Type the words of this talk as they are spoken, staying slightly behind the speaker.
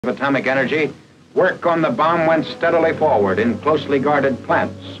of atomic energy, work on the bomb went steadily forward in closely guarded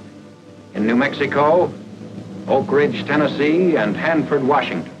plants in New Mexico, Oak Ridge, Tennessee, and Hanford,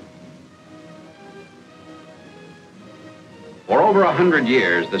 Washington. For over 100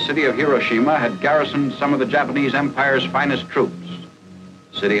 years, the city of Hiroshima had garrisoned some of the Japanese Empire's finest troops.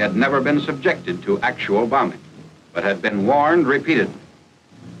 The city had never been subjected to actual bombing, but had been warned repeatedly.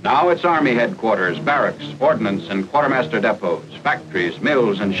 Now its army headquarters, barracks, ordnance, and quartermaster depots, factories,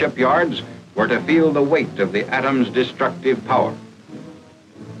 mills, and shipyards were to feel the weight of the atom's destructive power.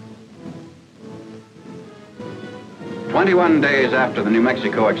 21 days after the New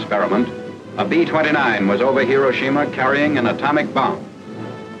Mexico experiment, a B-29 was over Hiroshima carrying an atomic bomb.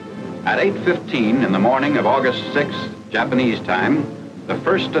 At 8:15 in the morning of August 6th, Japanese time, the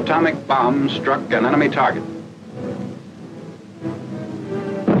first atomic bomb struck an enemy target.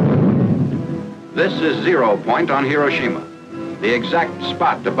 This is 0 point on Hiroshima, the exact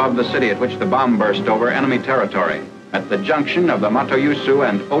spot above the city at which the bomb burst over enemy territory, at the junction of the Matoyusu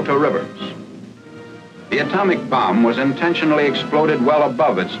and Oto rivers. The atomic bomb was intentionally exploded well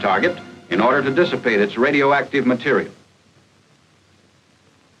above its target in order to dissipate its radioactive material.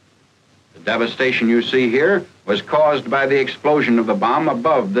 The devastation you see here was caused by the explosion of the bomb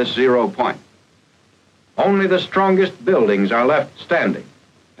above this 0 point. Only the strongest buildings are left standing,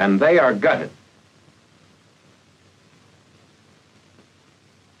 and they are gutted.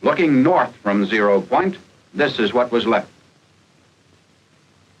 Looking north from 0 point, this is what was left.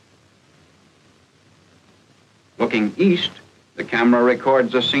 Looking east, the camera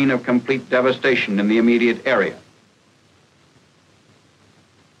records a scene of complete devastation in the immediate area.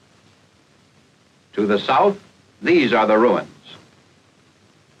 To the south, these are the ruins.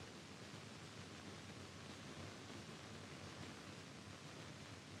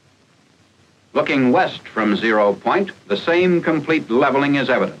 Looking west from 0 point, the same complete leveling is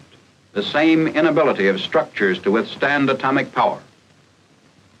evident, the same inability of structures to withstand atomic power.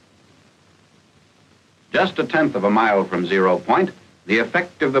 Just a tenth of a mile from 0 point, the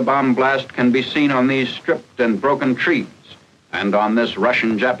effect of the bomb blast can be seen on these stripped and broken trees and on this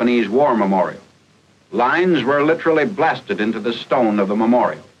Russian-Japanese war memorial. Lines were literally blasted into the stone of the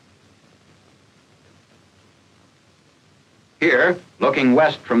memorial. Here, looking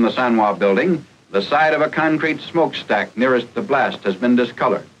west from the Sanwa building, the side of a concrete smokestack nearest the blast has been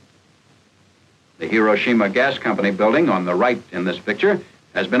discolored. The Hiroshima Gas Company building on the right in this picture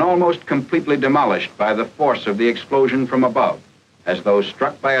has been almost completely demolished by the force of the explosion from above, as though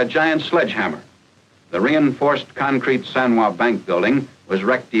struck by a giant sledgehammer. The reinforced concrete Sanwa Bank building was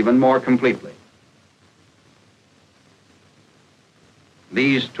wrecked even more completely.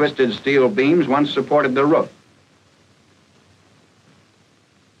 These twisted steel beams once supported the roof.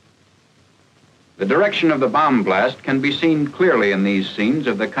 The direction of the bomb blast can be seen clearly in these scenes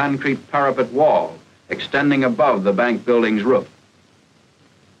of the concrete parapet wall extending above the bank building's roof.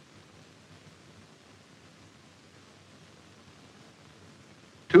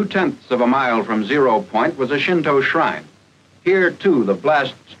 Two-tenths of a mile from 0 point was a Shinto shrine. Here, too, the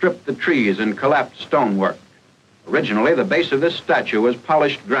blast stripped the trees and collapsed stonework. Originally, the base of this statue was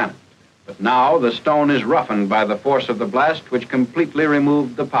polished granite, but now the stone is roughened by the force of the blast, which completely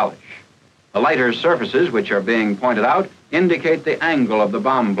removed the polish. The lighter surfaces, which are being pointed out, indicate the angle of the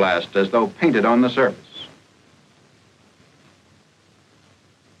bomb blast as though painted on the surface.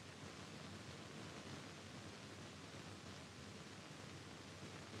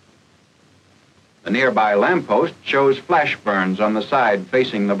 The nearby lamppost shows flash burns on the side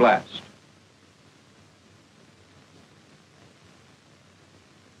facing the blast.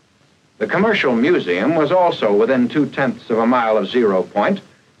 The Commercial Museum was also within two-tenths of a mile of 0 point,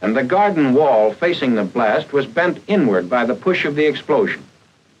 and the garden wall facing the blast was bent inward by the push of the explosion.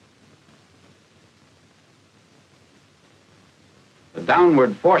 The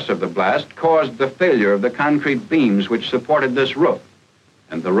downward force of the blast caused the failure of the concrete beams which supported this roof,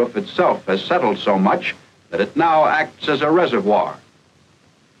 and the roof itself has settled so much that it now acts as a reservoir.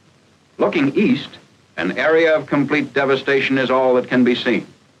 Looking east, an area of complete devastation is all that can be seen.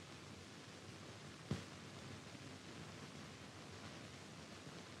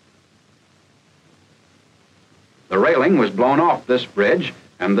 The railing was blown off this bridge,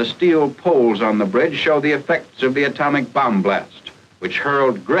 and the steel poles on the bridge show the effects of the atomic bomb blast, which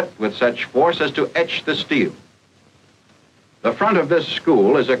hurled grit with such force as to etch the steel. The front of this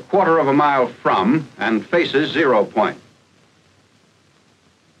school is a quarter of a mile from and faces 0 point.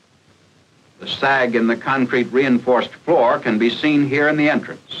 The sag in the concrete reinforced floor can be seen here in the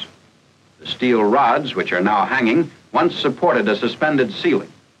entrance. The steel rods, which are now hanging, once supported a suspended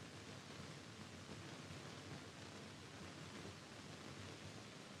ceiling.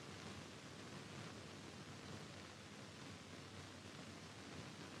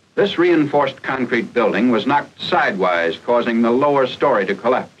 This reinforced concrete building was knocked sidewise, causing the lower story to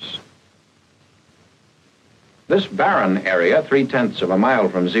collapse. This barren area, 3/10 of a mile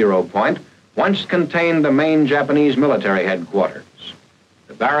from 0 point, once contained the main Japanese military headquarters.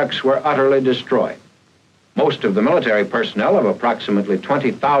 The barracks were utterly destroyed. Most of the military personnel, of approximately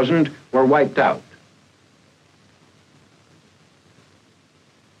 20,000, were wiped out.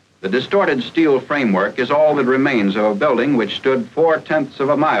 The distorted steel framework is all that remains of a building which stood 4/10 of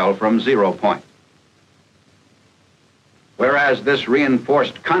a mile from 0 point. Whereas this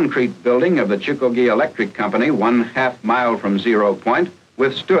reinforced concrete building of the Chikogi Electric Company, 1/2 mile from 0 point,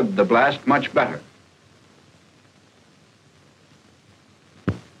 withstood the blast much better.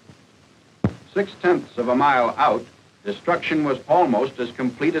 6/10 of a mile out, destruction was almost as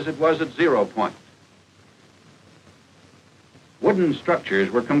complete as it was at 0 point. Wooden structures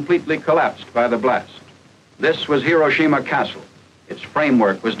were completely collapsed by the blast. This was Hiroshima Castle. Its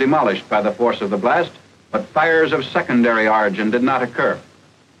framework was demolished by the force of the blast, but fires of secondary origin did not occur.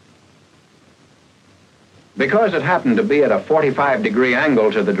 Because it happened to be at a 45-degree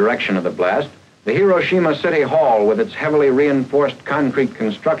angle to the direction of the blast, the Hiroshima City Hall, with its heavily reinforced concrete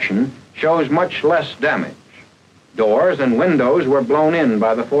construction, shows much less damage. Doors and windows were blown in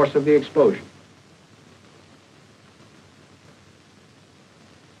by the force of the explosion.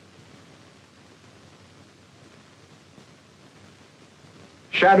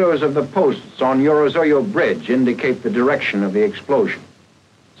 Shadows of the posts on Yorozuyo Bridge indicate the direction of the explosion.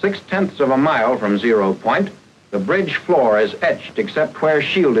 6/10 of a mile from 0 point, the bridge floor is etched except where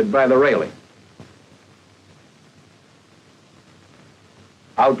shielded by the railing.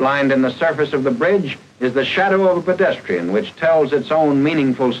 Outlined in the surface of the bridge is the shadow of a pedestrian, which tells its own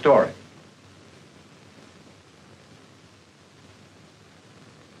meaningful story.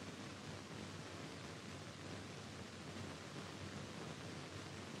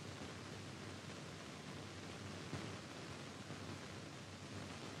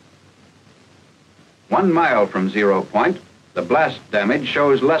 One mile from 0 point, the blast damage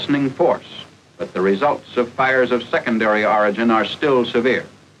shows lessening force, but the results of fires of secondary origin are still severe.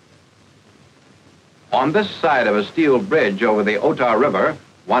 On this side of a steel bridge over the Ota River,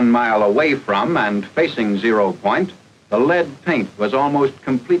 1 mile away from and facing 0 point, the lead paint was almost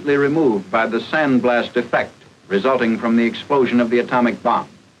completely removed by the sandblast effect resulting from the explosion of the atomic bomb.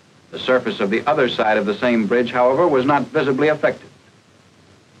 The surface of the other side of the same bridge, however, was not visibly affected.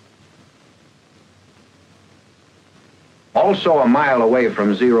 Also a mile away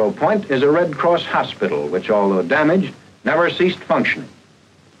from 0 point is a Red Cross hospital, which, although damaged, never ceased functioning.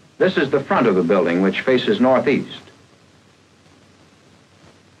 This is the front of the building, which faces northeast.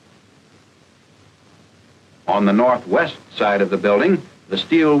 On the northwest side of the building, the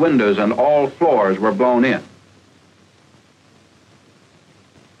steel windows and all floors were blown in.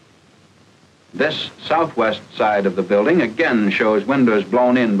 This southwest side of the building again shows windows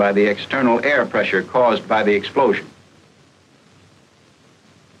blown in by the external air pressure caused by the explosion.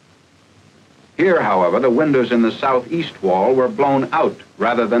 Here, however, the windows in the southeast wall were blown out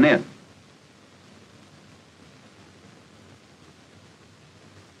rather than in.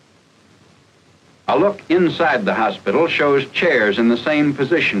 A look inside the hospital shows chairs in the same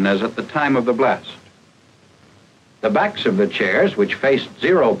position as at the time of the blast. The backs of the chairs, which faced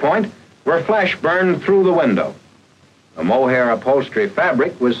 0 point, were flash burned through the window. The mohair upholstery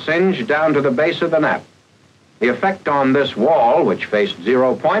fabric was singed down to the base of the nap. The effect on this wall, which faced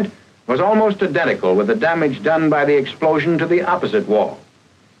 0 point, was almost identical with the damage done by the explosion to the opposite wall.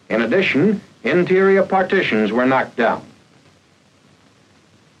 In addition, interior partitions were knocked down.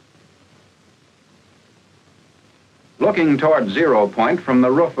 Looking toward 0 point from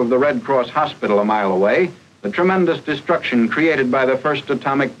the roof of the Red Cross hospital a mile away, the tremendous destruction created by the first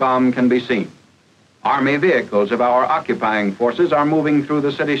atomic bomb can be seen. Army vehicles of our occupying forces are moving through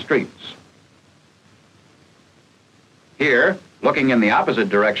the city streets. Here, looking in the opposite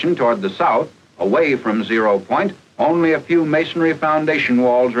direction toward the south, away from 0 point, only a few masonry foundation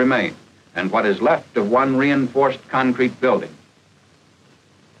walls remain, and what is left of one reinforced concrete building.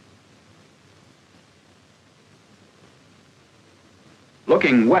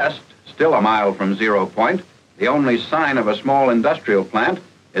 Looking west, still a mile from 0 point, the only sign of a small industrial plant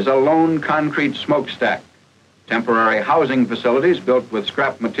is a lone concrete smokestack. Temporary housing facilities built with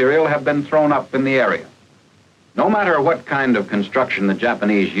scrap material have been thrown up in the area. No matter what kind of construction the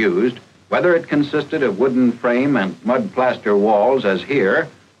Japanese used, whether it consisted of wooden frame and mud plaster walls as here,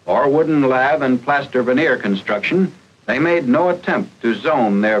 or wooden lath and plaster veneer construction, they made no attempt to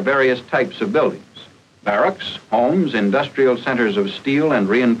zone their various types of buildings. Barracks, homes, industrial centers of steel and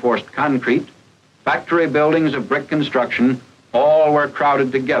reinforced concrete, factory buildings of brick construction, All were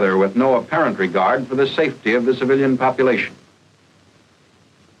crowded together with no apparent regard for the safety of the civilian population.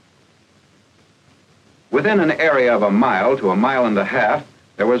 Within an area of a mile to a mile and a half,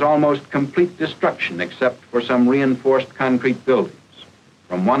 there was almost complete destruction except for some reinforced concrete buildings.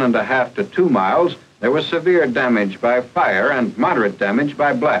 From 1.5 to 2 miles, there was severe damage by fire and moderate damage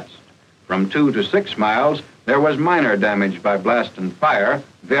by blast. From 2 to 6 miles, there was minor damage by blast and fire,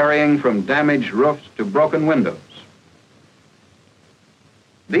 varying from damaged roofs to broken windows.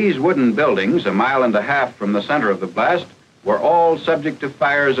 These wooden buildings, 1.5 miles from the center of the blast, were all subject to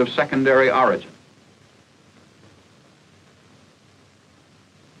fires of secondary origin.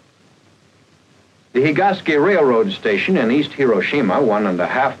 The Higasaki Railroad Station in East Hiroshima,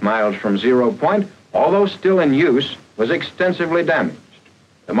 1.5 miles from 0 point, although still in use, was extensively damaged.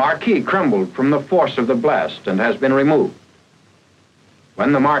 The marquee crumbled from the force of the blast and has been removed.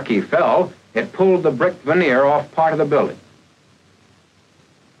 When the marquee fell, it pulled the brick veneer off part of the building.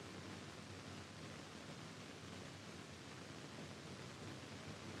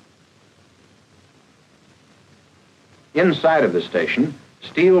 Inside of the station,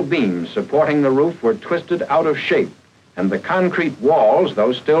 steel beams supporting the roof were twisted out of shape, and the concrete walls,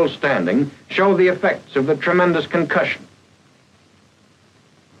 though still standing, show the effects of the tremendous concussion.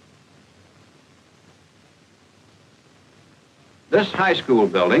 This high school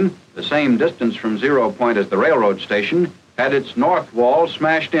building, the same distance from 0 point as the railroad station, had its north wall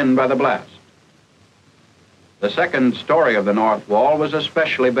smashed in by the blast. The second story of the north wall was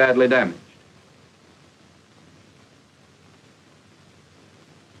especially badly damaged.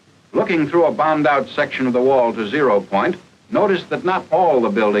 Looking through a bombed-out section of the wall to 0 point, notice that not all the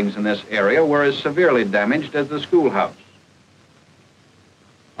buildings in this area were as severely damaged as the schoolhouse.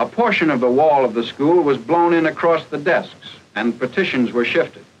 A portion of the wall of the school was blown in across the desks, and partitions were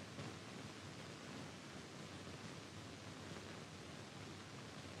shifted.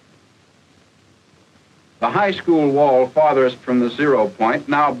 The high school wall farthest from the 0 point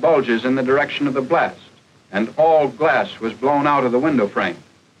now bulges in the direction of the blast, and all glass was blown out of the window frame.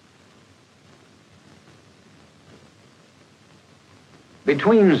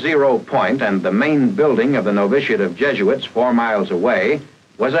 Between 0 point and the main building of the novitiate of Jesuits 4 miles away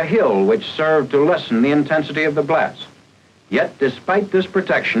was a hill which served to lessen the intensity of the blast. Yet, despite this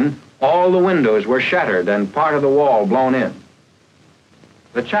protection, all the windows were shattered and part of the wall blown in.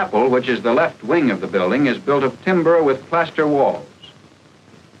 The chapel, which is the left wing of the building, is built of timber with plaster walls.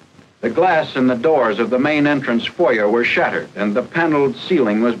 The glass in the doors of the main entrance foyer were shattered, and the paneled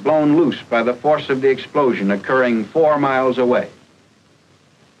ceiling was blown loose by the force of the explosion occurring 4 miles away.